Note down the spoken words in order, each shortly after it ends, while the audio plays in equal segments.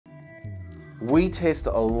We test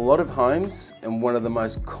a lot of homes, and one of the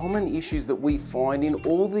most common issues that we find in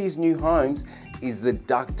all these new homes is the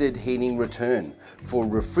ducted heating return for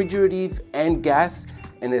refrigerative and gas,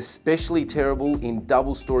 and especially terrible in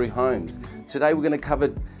double-story homes. Today we're going to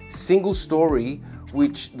cover single story,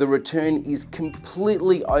 which the return is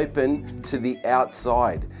completely open to the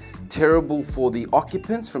outside. Terrible for the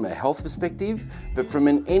occupants from a health perspective, but from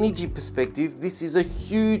an energy perspective, this is a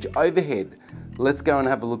huge overhead. Let's go and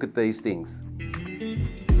have a look at these things.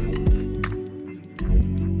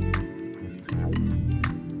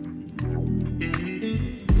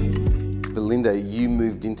 Belinda, you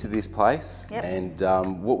moved into this place. Yep.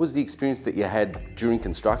 And what was the experience that you had during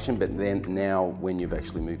construction, but then now when you've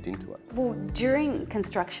actually moved into it? Well, during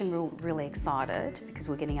construction we were really excited because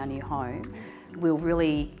we're getting our new home. We were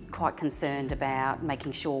really quite concerned about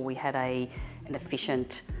making sure we had an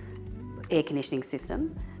efficient air conditioning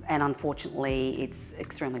system, and unfortunately it's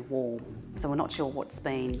extremely warm, so we're not sure what's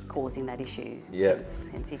been causing that issue. Yeah.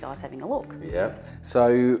 Hence you guys having a look. Yeah.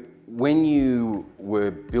 So when you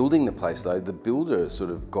were building the place though, the builder sort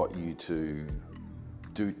of got you to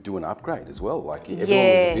do an upgrade as well. Like everyone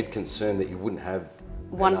was a bit concerned that you wouldn't have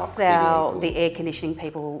Once the air conditioning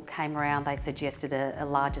people came around, they suggested a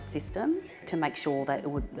larger system to make sure that it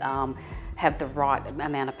would have the right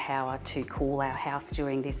amount of power to cool our house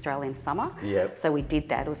during the Australian summer. Yep. So we did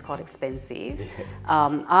that. It was quite expensive.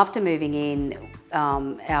 Yeah. After moving in,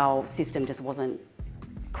 our system just wasn't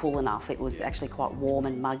cool enough. It was actually quite warm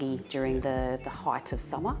and muggy during the height of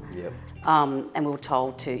summer. Yep. And we were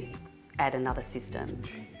told to add another system.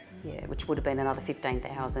 Yeah, which would have been another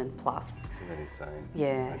 15,000 plus. Isn't that insane?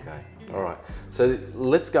 Yeah. Okay, all right. So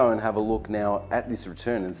let's go and have a look now at this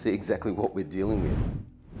return and see exactly what we're dealing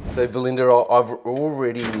with. So Belinda, I've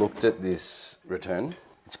already looked at this return.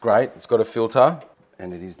 It's great, it's got a filter,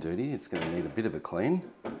 and it is dirty. It's going to need a bit of a clean.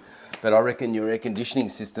 But I reckon your air conditioning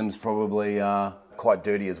system's probably quite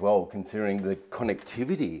dirty as well, considering the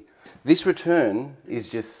connectivity. This return is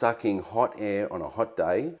just sucking hot air on a hot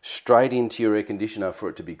day straight into your air conditioner for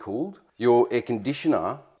it to be cooled. Your air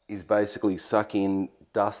conditioner is basically sucking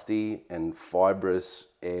dusty and fibrous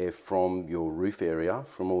air from your roof area,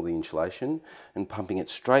 from all the insulation, and pumping it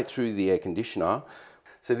straight through the air conditioner.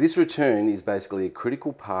 So this return is basically a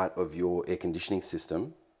critical part of your air conditioning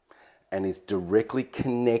system, and it's directly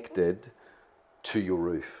connected to your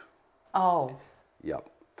roof. Oh. Yep.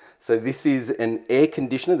 So this is an air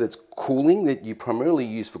conditioner that's cooling, that you primarily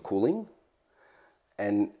use for cooling.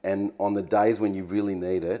 And on the days when you really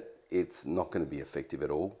need it, it's not going to be effective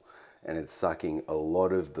at all. And it's sucking a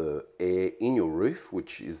lot of the air in your roof,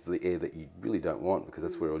 which is the air that you really don't want because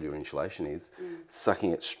that's where all your insulation is,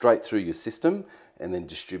 sucking it straight through your system and then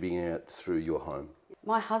distributing it through your home.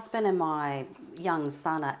 My husband and my young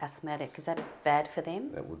son are asthmatic. Is that bad for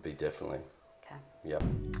them? That would be definitely. Okay. Yep.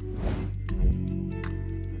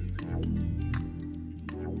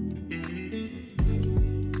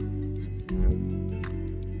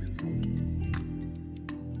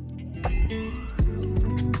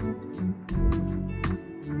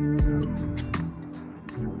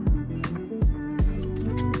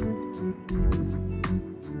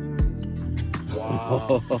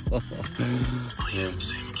 Wow. I am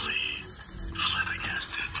simply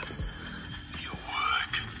flabbergasted. Your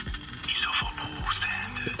work is of a poor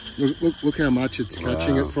standard. Look how much it's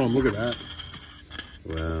catching it from. Look at that.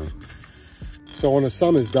 Wow. So on a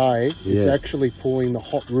summer's day, it's actually pulling the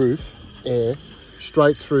hot roof air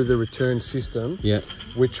straight through the return system,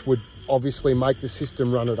 which would obviously make the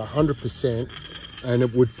system run at 100%, and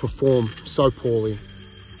it would perform so poorly.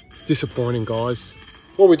 Disappointing, guys.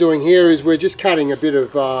 What we're doing here is we're just cutting a bit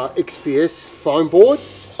of XPS foam board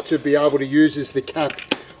to be able to use as the cap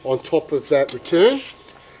on top of that return.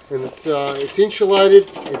 And it's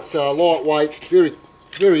insulated, it's lightweight,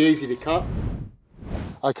 very easy to cut.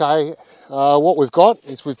 Okay, what we've got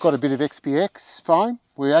is we've got a bit of XPS foam.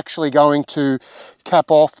 We're actually going to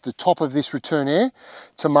cap off the top of this return air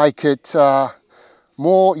to make it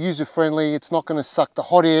more user-friendly. It's not going to suck the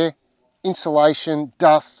hot air, insulation,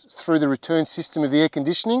 dust through the return system of the air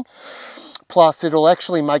conditioning. Plus it'll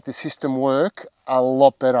actually make the system work a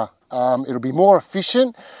lot better. It'll be more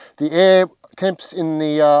efficient. The air temps in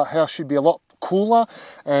the house should be a lot cooler,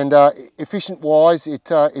 and efficient wise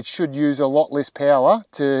it should use a lot less power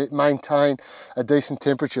to maintain a decent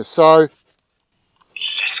temperature. So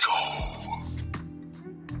let's go.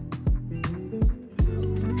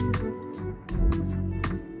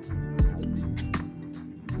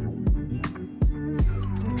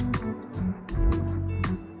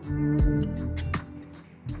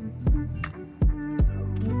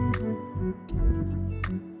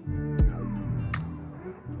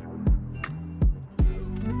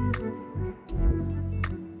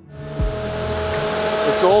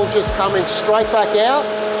 all just coming straight back out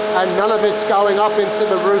and none of it's going up into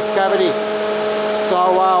the roof cavity.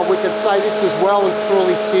 So we can say this is well and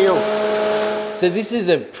truly sealed. So this is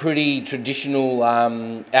a pretty traditional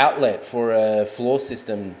outlet for a floor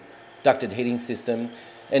system, ducted heating system.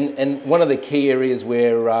 And one of the key areas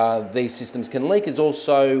where these systems can leak is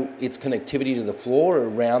also its connectivity to the floor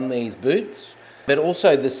around these boots. But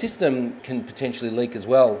also the system can potentially leak as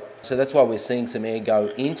well. So that's why we're seeing some air go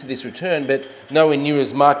into this return, but nowhere near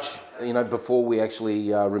as much, you know, before we actually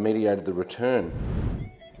remediated the return.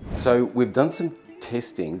 So we've done some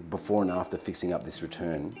testing before and after fixing up this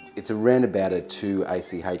return. It's around about a 2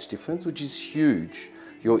 ACH difference, which is huge.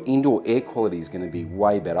 Your indoor air quality is going to be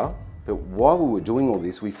way better. But while we were doing all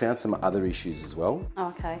this, we found some other issues as well.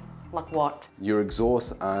 Okay, like what? Your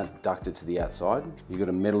exhausts aren't ducted to the outside. You've got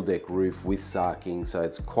a metal deck roof with sarking, so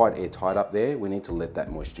it's quite airtight up there. We need to let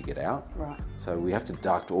that moisture get out. Right. So we have to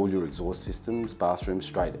duct all your exhaust systems, bathrooms,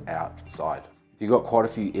 straight outside. You've got quite a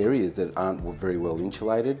few areas that aren't very well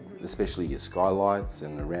insulated, especially your skylights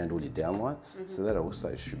and around all your downlights. So that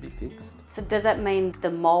also should be fixed. So does that mean the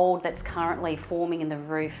mould that's currently forming in the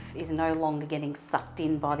roof is no longer getting sucked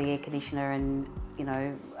in by the air conditioner and, you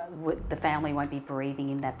know, the family won't be breathing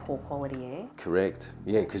in that poor quality air? Correct.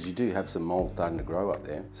 Yeah, because you do have some mould starting to grow up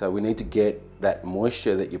there. So we need to get that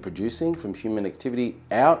moisture that you're producing from human activity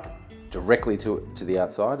out directly to the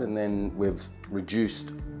outside, and then we've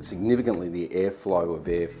reduced significantly the airflow of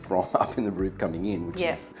air from up in the roof coming in, which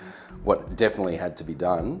is what definitely had to be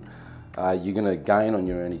done. You're going to gain on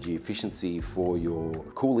your energy efficiency for your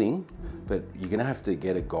cooling, but you're going to have to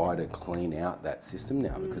get a guy to clean out that system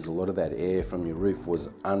now, because a lot of that air from your roof was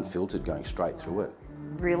unfiltered going straight through it.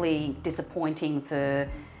 Really disappointing for,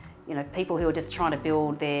 you know, people who are just trying to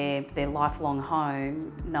build their lifelong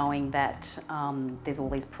home, knowing that there's all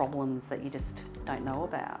these problems that you just don't know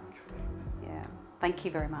about. Yeah, thank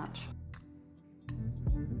you very much.